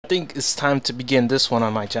think it's time to begin this one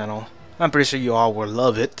on my channel. I'm pretty sure you all will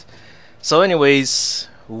love it. So anyways,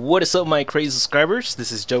 what is up my crazy subscribers?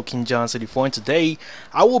 This is Joking John 74 and today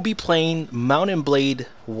I will be playing Mount&blade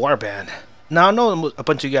Warband. Now I know a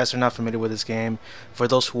bunch of you guys are not familiar with this game. For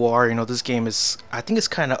those who are, you know, this game is, I think it's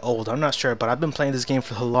kind of old, I'm not sure, but I've been playing this game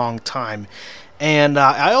for a long time. And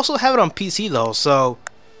I also have it on PC though, so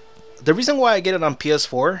the reason why I get it on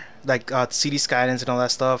PS4, like CD Skylines and all that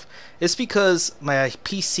stuff, is because my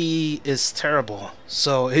PC is terrible.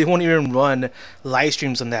 So it won't even run live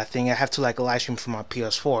streams on that thing. I have to like live stream from my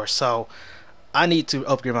PS4. So I need to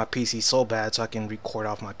upgrade my PC so bad so I can record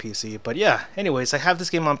off my PC. But yeah, anyways, I have this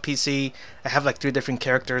game on PC. I have like 3 different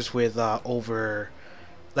characters with over...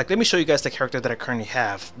 Like, let me show you guys the character that I currently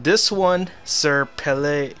have. This one, Sir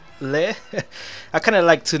Pele. I kind of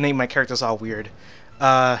like to name my characters all weird.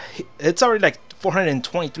 It's already like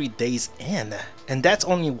 423 days in, and that's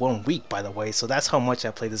only 1 week, by the way, so that's how much I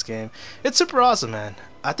play this game. It's super awesome, man.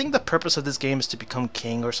 I think the purpose of this game is to become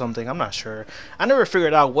king or something. I'm not sure. I never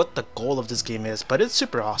figured out what the goal of this game is, but it's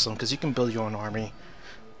super awesome because you can build your own army.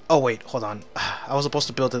 Oh wait, hold on. I was supposed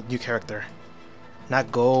to build a new character,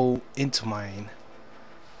 not go into mine.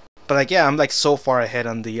 But like, yeah, I'm like so far ahead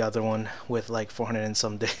on the other one with like 400 and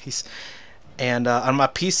some days. And on my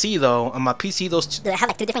PC though, I have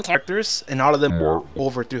like 3 different characters, and all of them are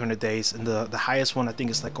over 300 days, and the highest one I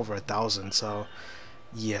think is like over 1,000. So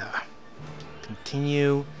yeah,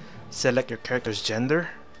 continue. Select your character's gender.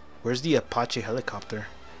 Where's the Apache helicopter?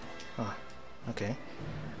 Huh. Okay.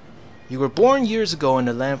 You were born years ago in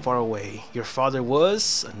a land far away. Your father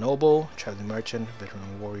was a noble, traveling merchant,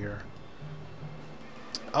 veteran warrior.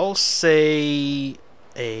 I'll say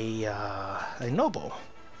a noble.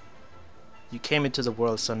 You came into the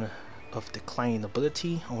world son of declining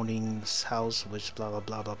nobility, owning this house, which blah blah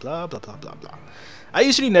blah blah blah blah blah blah blah. I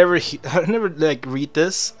usually never like read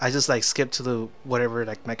this. I just like skip to the whatever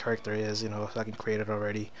like my character is, you know, so I can create it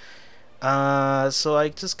already. So I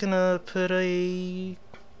just gonna put a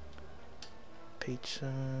page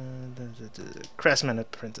craftsman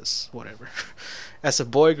apprentice, whatever. As a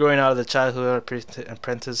boy growing out of the childhood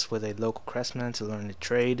apprentice with a local craftsman to learn the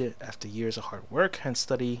trade, after years of hard work and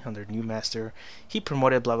study under new master, he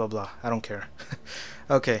promoted blah blah blah. I don't care.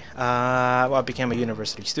 Okay, well, I became a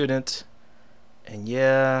university student, and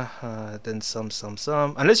yeah, then some.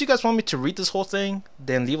 Unless you guys want me to read this whole thing,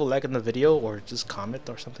 then leave a like on the video or just comment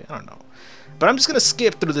or something. I don't know. But I'm just gonna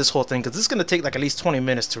skip through this whole thing because this is gonna take like at least 20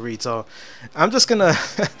 minutes to read. So I'm just gonna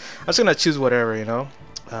choose whatever, you know.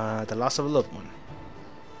 The loss of a loved one.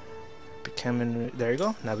 Becoming, there you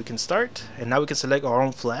go. Now we can start, and now we can select our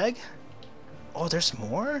own flag. Oh, there's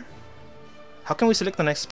more. How can we select the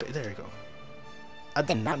next? There you go. I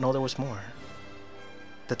did not know there was more.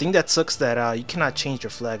 The thing that sucks that you cannot change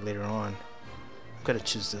your flag later on. I'm gonna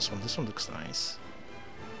choose this one. This one looks nice.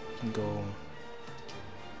 You can go.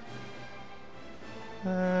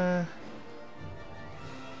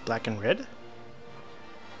 Black and red. You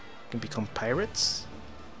can become pirates.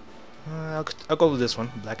 I'll go with this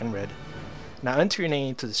one, black and red. Now enter your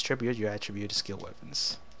name to distribute your attribute to skill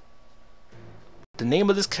weapons. The name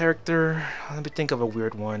of this character, let me think of a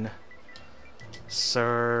weird one.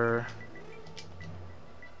 Sir,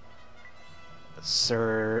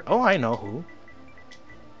 oh, I know who.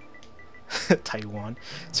 Taiwan.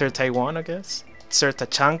 Sir Taiwan, I guess. Sir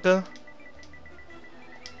Tachanka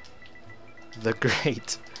the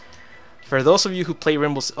Great. For those of you who play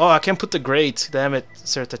Rainbow Six... Oh, I can't put the Great. Damn it.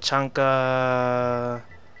 Sir Tachanka...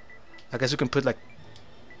 I guess we can put like...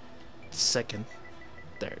 second.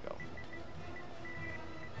 There you go.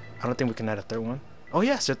 I don't think we can add a 3rd one. Oh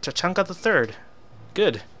yeah, Sir Tachanka the 3rd.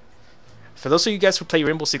 Good. For those of you guys who play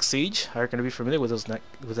Rainbow Six Siege, are going to be familiar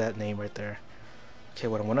with that name right there. Okay,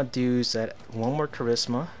 what I want to do is add 1 more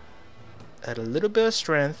charisma. Add a little bit of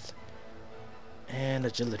strength. And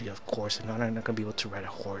agility, of course. And I'm not going to be able to ride a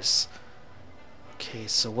horse. Okay,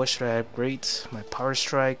 so what should I upgrade? My power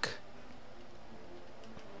strike.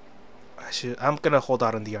 I'm gonna hold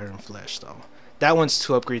out on the iron flesh though. That one's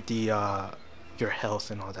to upgrade the your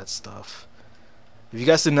health and all that stuff. If you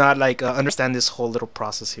guys do not like understand this whole little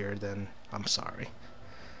process here, then I'm sorry.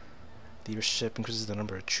 Leadership increases the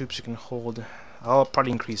number of troops you can hold. I'll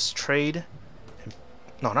probably increase trade.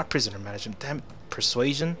 No, not prisoner management. Damn it,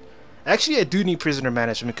 persuasion. Actually, I do need prisoner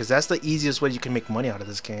management because that's the easiest way you can make money out of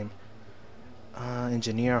this game.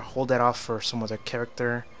 Engineer, hold that off for some other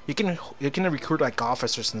character. You can recruit like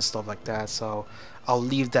officers and stuff like that, so I'll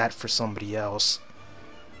leave that for somebody else.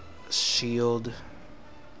 Shield,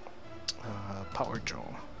 power draw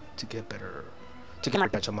to get better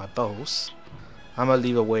advantage on my bows. I'm gonna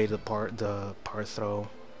leave away the power throw.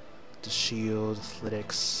 the shield,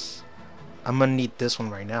 athletics. I'm gonna need this one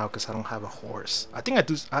right now because I don't have a horse. I think I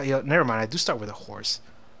do. Yeah, never mind. I do start with a horse.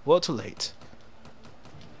 Well, too late.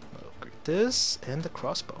 Upgrade this and the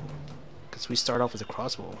crossbow because we start off with a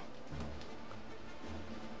crossbow.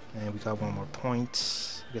 And we got one more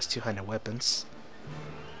point. I guess 200 weapons.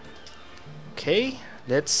 Okay,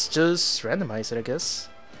 let's just randomize it, I guess.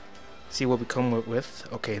 See what we come with.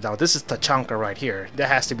 Okay, now this is Tachanka right here. That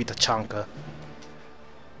has to be Tachanka.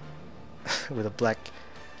 With a black...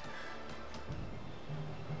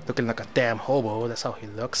 Looking like a damn hobo. That's how he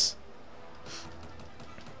looks.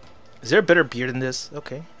 Is there a better beard than this?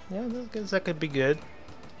 Okay. Yeah, I guess that could be good.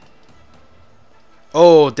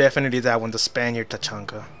 Oh, definitely that one. The Spaniard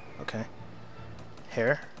Tachanka. Okay.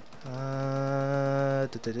 Hair. Nah.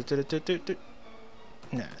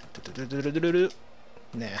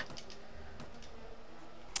 Nah.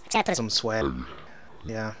 Some swag.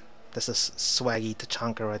 Yeah. That's a swaggy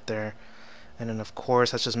Tachanka right there. And then of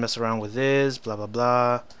course let's just mess around with this. Blah blah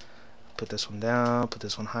blah. Put this one down. Put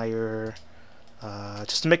this one higher.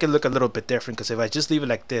 Just to make it look a little bit different. Because if I just leave it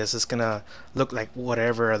like this, it's gonna look like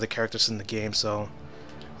whatever other characters in the game. So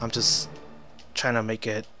I'm just trying to make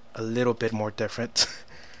it a little bit more different.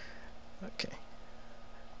 Okay.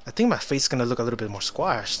 I think my face is gonna look a little bit more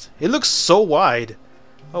squashed. It looks so wide.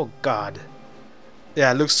 Oh god.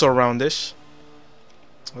 Yeah, it looks so roundish.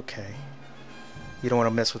 Okay. You don't want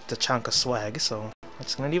to mess with the Tachanka swag, so I'm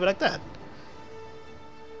just gonna leave it like that.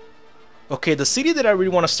 Okay, the city that I really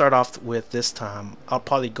want to start off with this time, I'll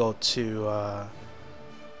probably go to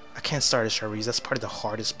I can't start at Shariz. That's probably the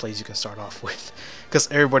hardest place you can start off with, because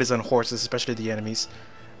everybody's on horses, especially the enemies.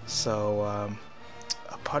 So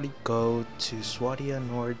I'll probably go to Swadia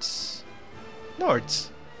Nords.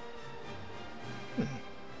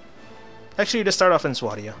 Actually, let's start off in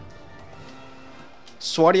Swadia.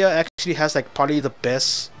 Swadia actually has like probably the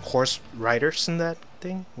best horse riders in that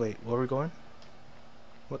thing. Wait, where are we going?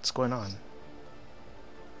 What's going on?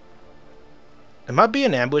 Am I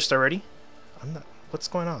being ambushed already? I'm not. What's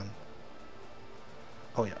going on?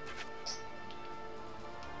 Oh yeah.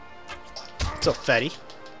 What's up, fatty?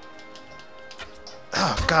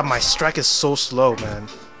 Oh god, my strike is so slow, man.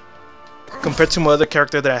 Compared to my other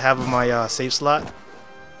character that I have in my save slot.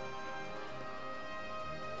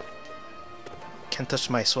 Can't touch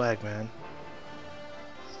my swag, man.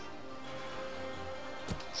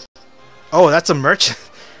 Oh, that's a merchant.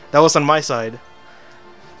 That was on my side.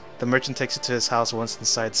 The merchant takes you to his house. Once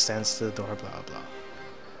inside, stands to the door. Blah blah.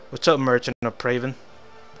 What's up, merchant of Praven?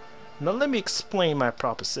 Now let me explain my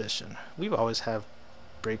proposition. We've always had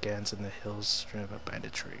break-ins in the hills, driven by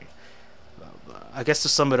banditry. Blah blah. I guess to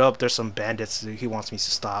sum it up, there's some bandits he wants me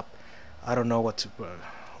to stop. I don't know what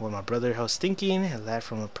my brother was thinking. A lad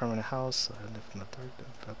from a permanent house. I live in the dark.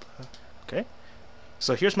 Blah blah. Okay.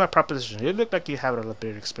 So here's my proposition. You look like you have a little bit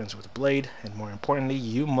of experience with a blade, and more importantly,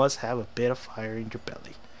 you must have a bit of fire in your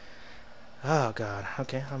belly. Oh god.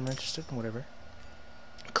 Okay, I'm interested in whatever.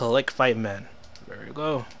 Collect 5 men. There you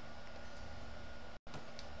go.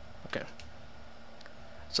 Okay.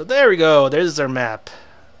 So there we go. There's our map.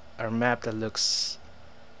 Our map that looks...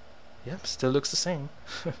 Yep, still looks the same.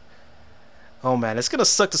 Oh man, it's gonna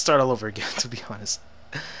suck to start all over again, to be honest.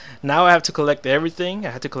 Now I have to collect everything. I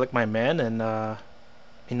have to collect my men and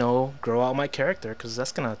you know, grow out my character, because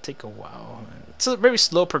that's gonna take a while. It's a very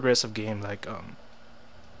slow progressive game. Like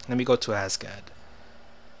let me go to Asgard.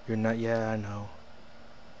 You're not... Yeah, I know.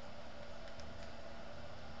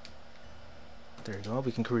 There you go.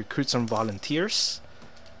 We can recruit some volunteers.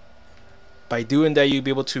 By doing that, you'll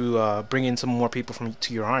be able to bring in some more people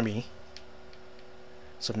to your army.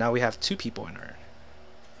 So now we have 2 people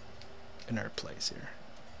in our place here.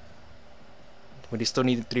 We still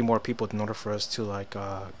need 3 more people in order for us to like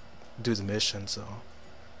do the mission. So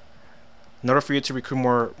in order for you to recruit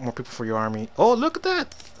more people for your army. Oh, look at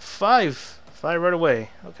that! 5 right away.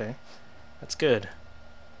 Okay, that's good.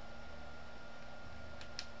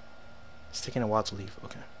 It's taking a while to leave.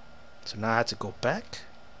 Okay, so now I have to go back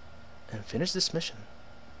and finish this mission.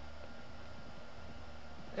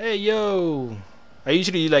 Hey yo! I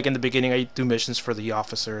usually, like in the beginning, I do missions for the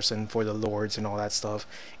officers and for the lords and all that stuff.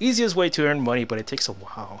 Easiest way to earn money, but it takes a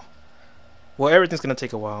while. Well, everything's gonna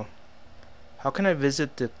take a while. How can I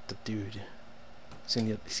visit the dude?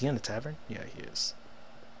 Is he in the tavern? Yeah, he is.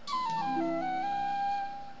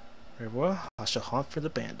 Very well. I shall hunt for the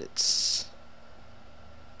bandits.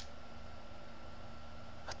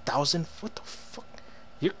 1,000? What the fuck?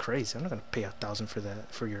 You're crazy. I'm not gonna pay 1,000 for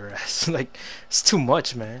that, for your ass. Like, it's too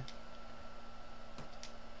much, man.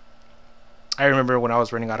 I remember when I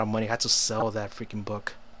was running out of money, I had to sell that freaking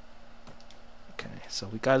book. Okay, so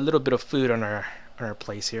we got a little bit of food on our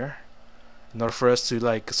place here. In order for us to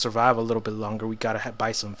like survive a little bit longer, we gotta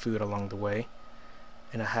buy some food along the way.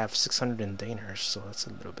 And I have 600 in dinars, so that's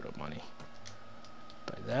a little bit of money.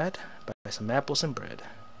 Buy that. Buy some apples and bread.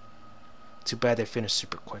 Too bad they finished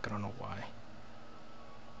super quick. I don't know why.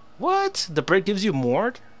 What? The bread gives you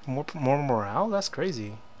more morale? That's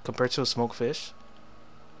crazy. Compared to a smoked fish.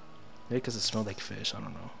 Maybe because it smelled like fish. I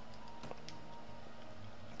don't know.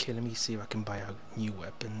 Okay, let me see if I can buy a new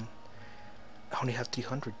weapon. I only have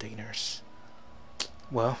 300 dinars.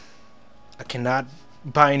 Well, I cannot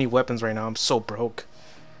buy any weapons right now. I'm so broke.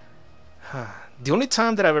 The only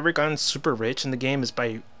time that I've ever gotten super rich in the game is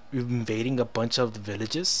by invading a bunch of the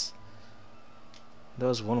villages. That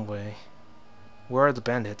was one way. Where are the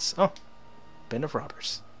bandits? Oh, band of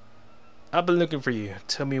robbers. I've been looking for you.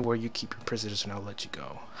 Tell me where you keep your prisoners and I'll let you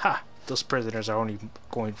go. Ha! Those prisoners are only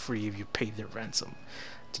going free if you pay their ransom.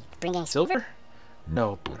 Did you bring any silver?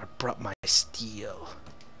 No, but I brought my steel.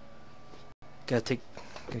 Gonna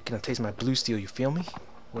taste my blue steel, you feel me?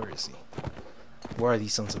 Where is he? Where are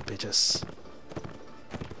these sons of bitches?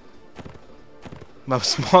 My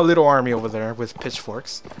small little army over there with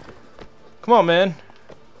pitchforks. Come on, man.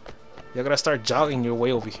 Y'all gotta start jogging your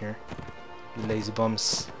way over here. You lazy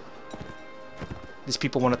bums. These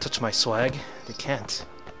people want to touch my swag. They can't.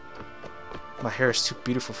 My hair is too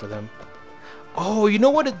beautiful for them. Oh, you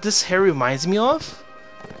know what this hair reminds me of?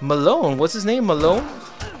 Malone. What's his name? Malone?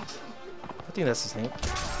 I think that's his name.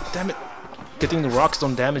 Damn it. Good thing the rocks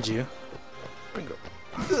don't damage you. Bring it up.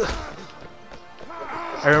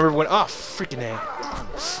 I remember when... Oh, freaking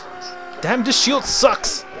A. Damn, this shield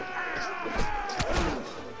sucks.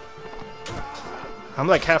 I'm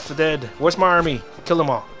like half dead. Where's my army? Kill them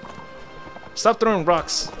all. Stop throwing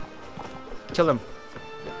rocks. Kill him.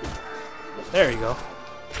 There you go.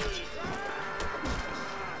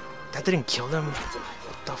 That didn't kill them.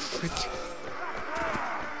 What the freak?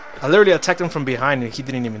 I literally attacked him from behind and he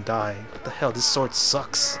didn't even die. What the hell? This sword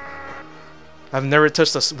sucks. I've never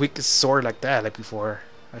touched a weak sword like that like before.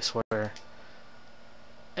 I swear.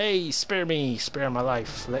 Hey, spare me. Spare my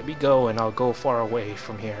life. Let me go and I'll go far away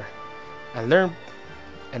from here. And learn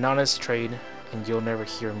an honest trade and you'll never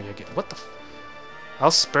hear me again. What the f...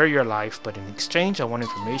 I'll spare your life, but in exchange I want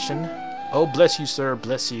information. Oh, bless you, sir.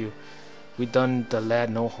 Bless you. We done the lad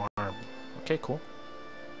no harm. Okay, cool.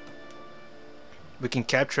 We can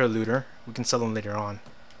capture a looter. We can sell him later on.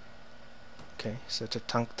 Okay, so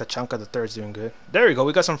Tachanka the third's doing good. There we go.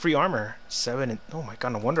 We got some free armor. 7 and... Oh my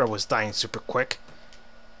god, no wonder I was dying super quick.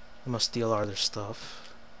 I must steal all their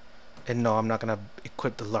stuff. And no, I'm not gonna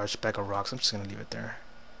equip the large bag of rocks. I'm just gonna leave it there.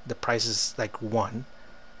 The price is like 1.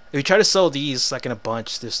 If you try to sell these like in a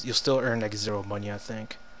bunch, you'll still earn like 0 money, I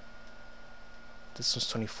think. This one's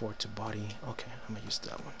 24 to body. Okay, I'm gonna use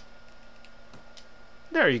that one.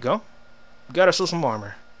 There you go. We got ourselves some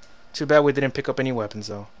armor. Too bad we didn't pick up any weapons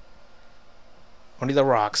though. Only the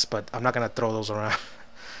rocks, but I'm not gonna throw those around.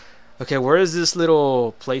 Okay, where is this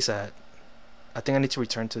little place at? I think I need to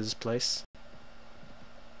return to this place.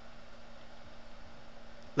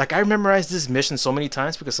 Like, I memorized this mission so many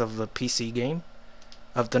times because of the PC game.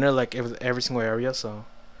 I've done it like every single area, so...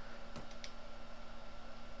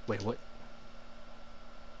 Wait, what?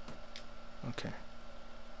 Okay.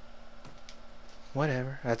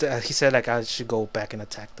 Whatever. He said like I should go back and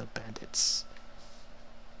attack the bandits.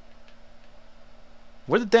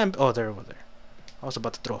 Where the damn... Oh, they're over there. I was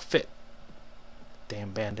about to throw a fit.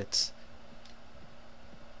 Damn bandits.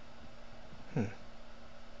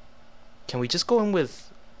 Can we just go in with...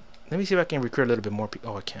 Let me see if I can recruit a little bit more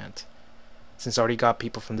people. Oh, I can't. Since I already got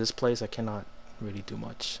people from this place, I cannot really do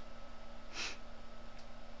much.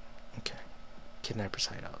 Okay. Kidnappers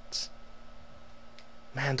hideouts.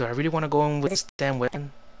 Man, do I really want to go in with this damn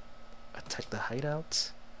weapon? Attack the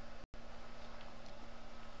hideouts?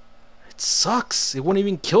 It sucks. It won't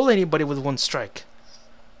even kill anybody with 1 strike.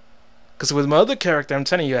 Because with my other character, I'm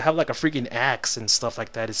telling you, I have like a freaking axe and stuff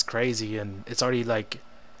like that. It's crazy, and it's already like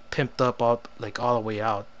pimped up like all the way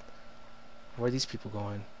out. Where are these people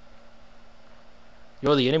going?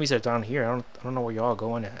 Yo, the enemies are down here. I don't know where y'all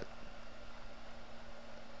going at.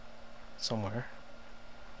 Somewhere.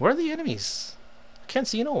 Where are the enemies? I can't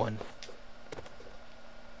see no one.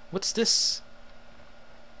 What's this?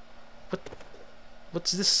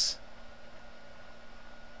 What's this?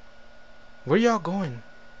 Where y'all going?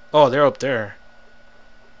 Oh, they're up there.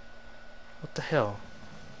 What the hell?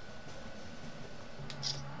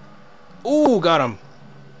 Ooh, got him.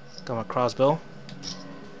 Got my crossbow.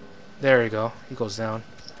 There you go. He goes down.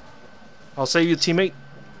 I'll save you, teammate.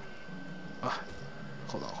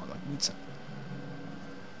 Hold on.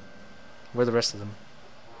 Where are the rest of them?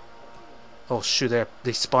 Oh shoot!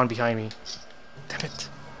 They spawned behind me. Damn it!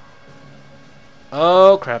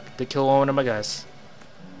 Oh crap, they killed one of my guys.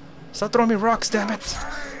 Stop throwing me rocks, damn it!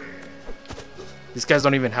 These guys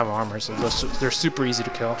don't even have armor, so they're super easy to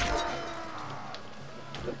kill.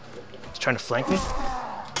 He's trying to flank me.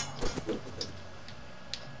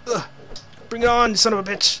 Ugh. Bring it on, you son of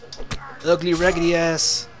a bitch! Ugly, raggedy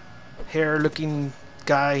ass, hair looking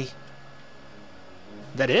guy.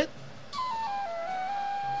 That it?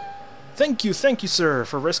 Thank you, sir,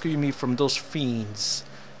 for rescuing me from those fiends.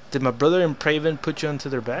 Did my brother and Praven put you onto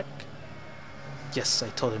their back? Yes, I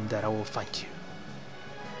told him that I will find you.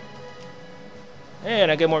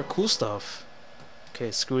 And I get more cool stuff.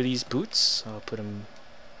 Okay, screw these boots. I'll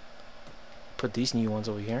put these new ones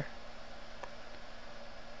over here.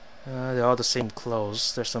 They're all the same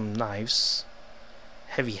clothes. There's some knives.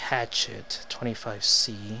 Heavy hatchet,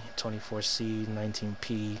 25C, 24C,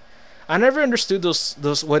 19P. I never understood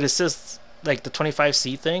those what it says, like the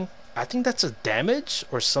 25C thing. I think that's a damage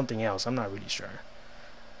or something else. I'm not really sure.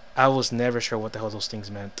 I was never sure what the hell those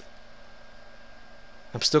things meant.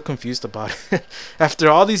 I'm still confused about it. After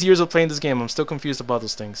all these years of playing this game, I'm still confused about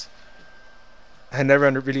those things. I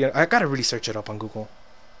gotta really search it up on Google.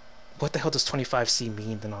 What the hell does 25C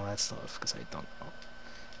mean and all that stuff? Because I don't know.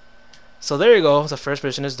 So there you go. The first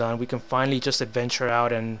mission is done. We can finally just adventure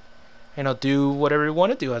out and, you know, do whatever we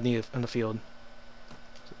want to do on the field.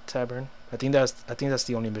 Tavern. I think that's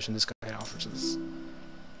the only mission this guy offers us.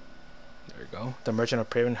 There we go. The Merchant of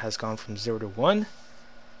Praven has gone from 0 to 1.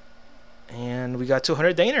 And we got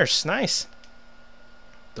 200 Daners. Nice.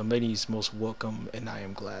 The lady is most welcome, and I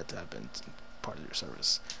am glad to have been part of your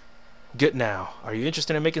service. Good now. Are you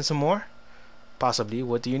interested in making some more? Possibly.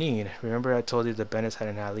 What do you need? Remember I told you the bandits had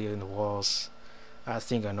an alley in the walls. I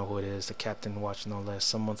think I know who it is. The captain watched no less.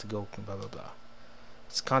 Some months ago, blah blah blah.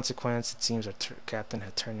 As a consequence, it seems our captain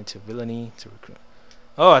had turned into villainy to recruit.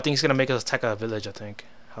 Oh, I think he's gonna make us attack a village, I think.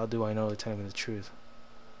 How do I know to tell him the truth?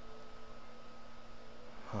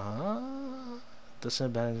 Huh? Doesn't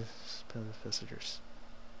abandon visitors.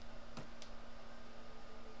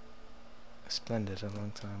 Splendid, a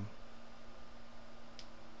long time.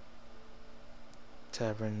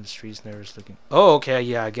 Tavern, the streets, never is looking. Oh, okay,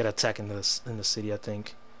 yeah, I get attacked in the city, I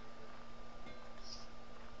think.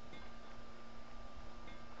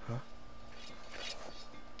 Huh?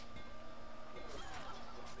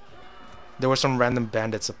 There were some random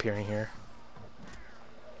bandits appearing here.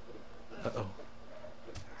 Uh-oh.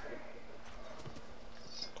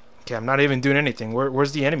 Okay, I'm not even doing anything.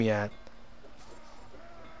 Where's the enemy at?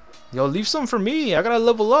 Yo, leave some for me. I gotta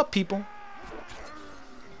level up, people.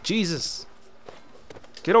 Jesus.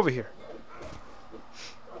 Get over here.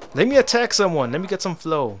 Let me attack someone. Let me get some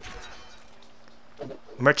flow.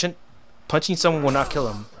 Merchant, punching someone will not kill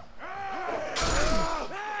him.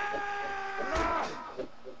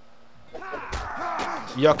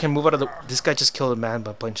 Y'all can move out of the... This guy just killed a man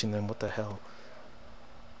by punching them. What the hell?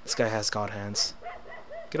 This guy has god hands.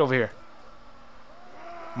 Get over here.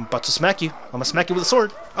 I'm about to smack you. I'm gonna smack you with a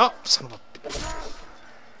sword. Oh, son of a...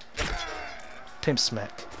 Pimp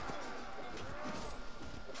smack.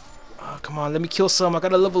 Oh, come on, let me kill some. I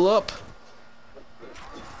gotta level up.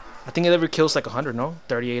 I think it ever kills like 100, no?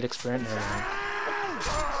 38 experience.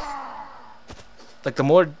 Like, the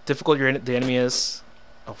more difficult the enemy is...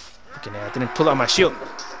 Oh, freaking hell, I didn't pull out my shield.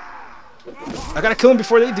 I gotta kill him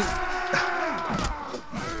before they do.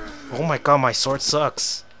 Oh my god, my sword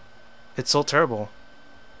sucks. It's so terrible.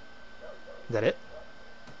 Is that it?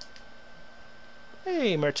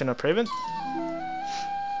 Hey, Merchant of Praven.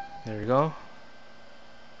 There we go.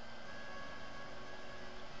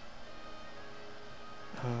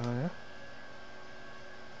 Yeah.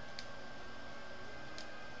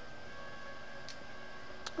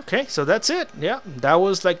 Okay, so that's it. Yeah, that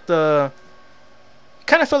was like the...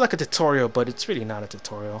 Kind of felt like a tutorial, but it's really not a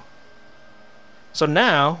tutorial. So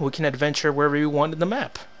now we can adventure wherever we want in the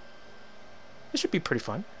map. It should be pretty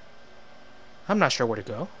fun. I'm not sure where to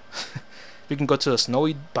go. We can go to a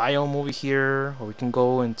snowy biome over here, or we can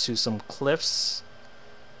go into some cliffs.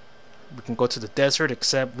 We can go to the desert,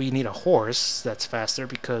 except we need a horse that's faster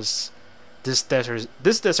because this desert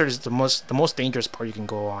is the most dangerous part you can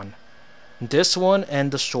go on. This one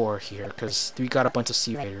and the shore here, because we got a bunch of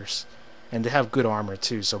sea raiders, and they have good armor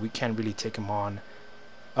too, so we can't really take them on.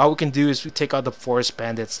 All we can do is we take out the forest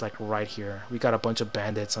bandits like right here. We got a bunch of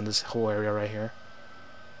bandits on this whole area right here.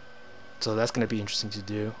 So that's gonna be interesting to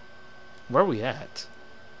do. Where are we at?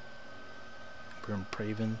 We're in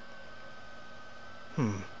Praven.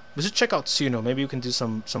 We should check out Suno. Maybe we can do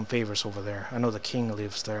some favors over there. I know the king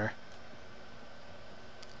lives there.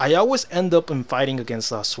 I always end up in fighting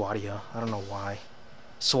against Swadia. I don't know why.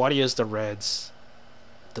 Swadia is the reds.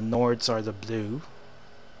 The Nords are the blue.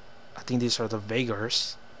 I think these are the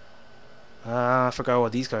Vagars. I forgot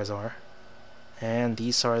what these guys are. And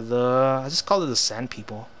these are the, I just call it the Sand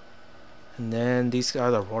People. And then these are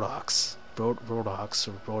the Roadhogs. Roadhogs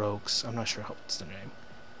or Roadhogs. I'm not sure what's the name.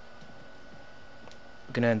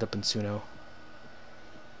 We're gonna end up in Suno.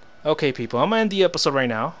 Okay, people, I'm gonna end the episode right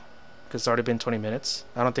now because it's already been 20 minutes.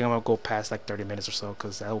 I don't think I'm gonna go past like 30 minutes or so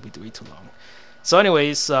because that will be way too long. So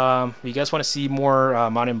anyways, if you guys want to see more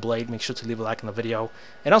Mount&blade, make sure to leave a like on the video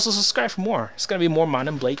and also subscribe for more. It's gonna be more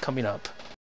Mount&blade coming up.